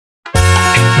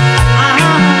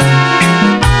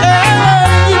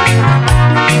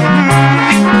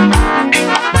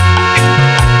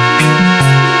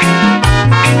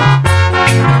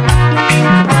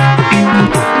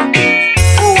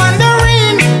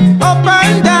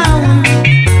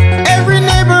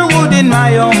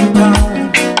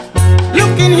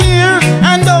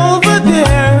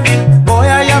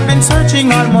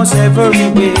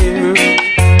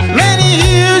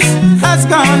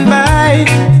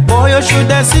should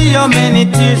have seen how many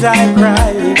tears I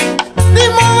cried. The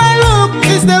more I look,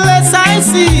 is the less I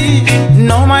see.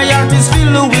 Now my heart is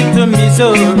filled with the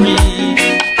misery.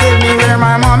 Tell me where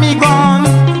my mommy gone?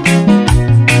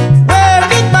 Where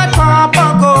did my papa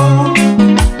go?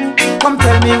 Come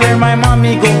tell me where my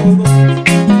mommy go.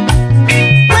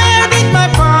 Where did my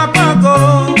papa go?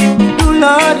 Do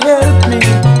Lord help me.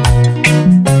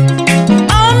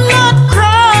 I'm not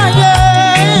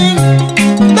crying.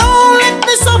 Don't let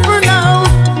me suffer now.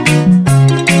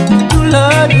 Do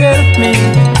Lord help me.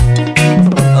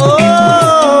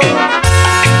 Oh.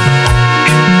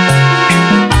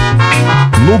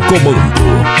 No comando,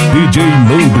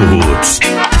 DJ-Agripino Roots,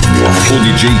 o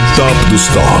DJ top dos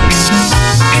tops.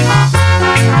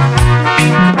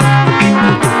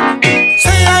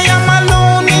 Say I am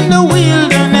alone in the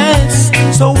wilderness,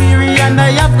 so weary and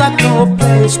I have got no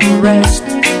place to rest.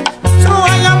 So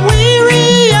I am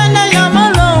weary and I am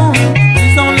alone.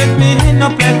 Please don't let me end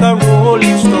up like a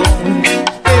rolling stone.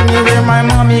 Tell me where my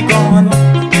mommy gone.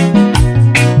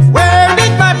 Where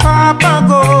did my papa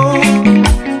go?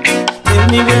 Tell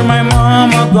me where my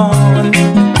mama gone.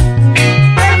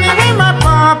 Tell me where my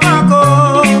papa go.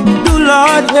 Do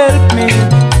Lord help me.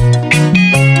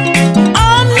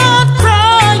 I'm not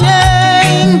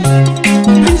crying.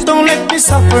 Please don't let me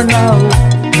suffer now.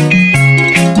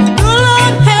 Do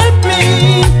Lord help me.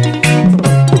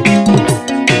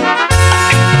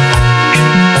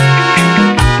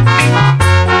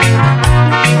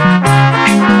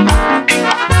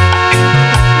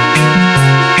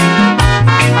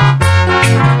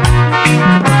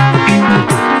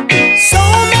 So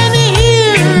many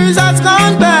years has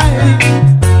gone by.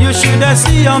 You should have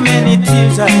seen how many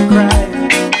tears I cried.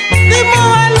 The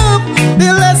more I look,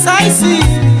 the less I see.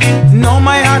 Now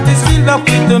my heart is filled up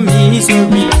with the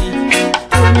misery.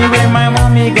 Tell me where my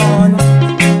mommy gone.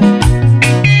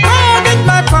 Where did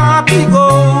my papi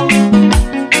go?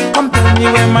 Come tell me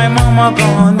where my mama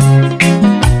gone.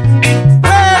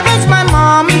 Where does my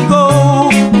mommy go?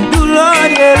 Do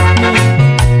Lord help me.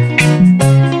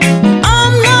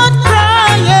 I'm not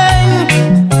crying.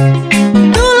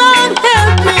 Do Lord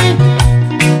help me.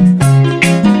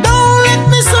 Don't let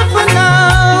me suffer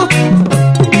now.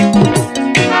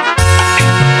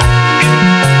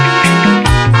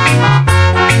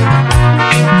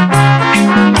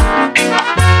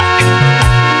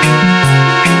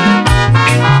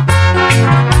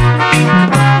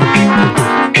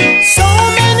 So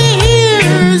many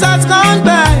years has gone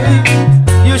by.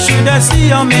 You should have seen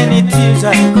how many tears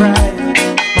I cried.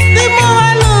 The more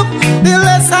I look, the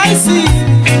less I see.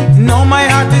 Now my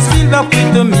heart is filled up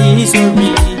with the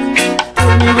misery.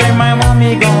 Tell me where my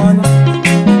mommy gone.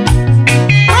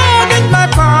 Where did my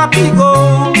papi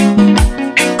go?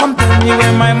 Come tell me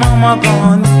where my mama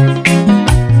gone.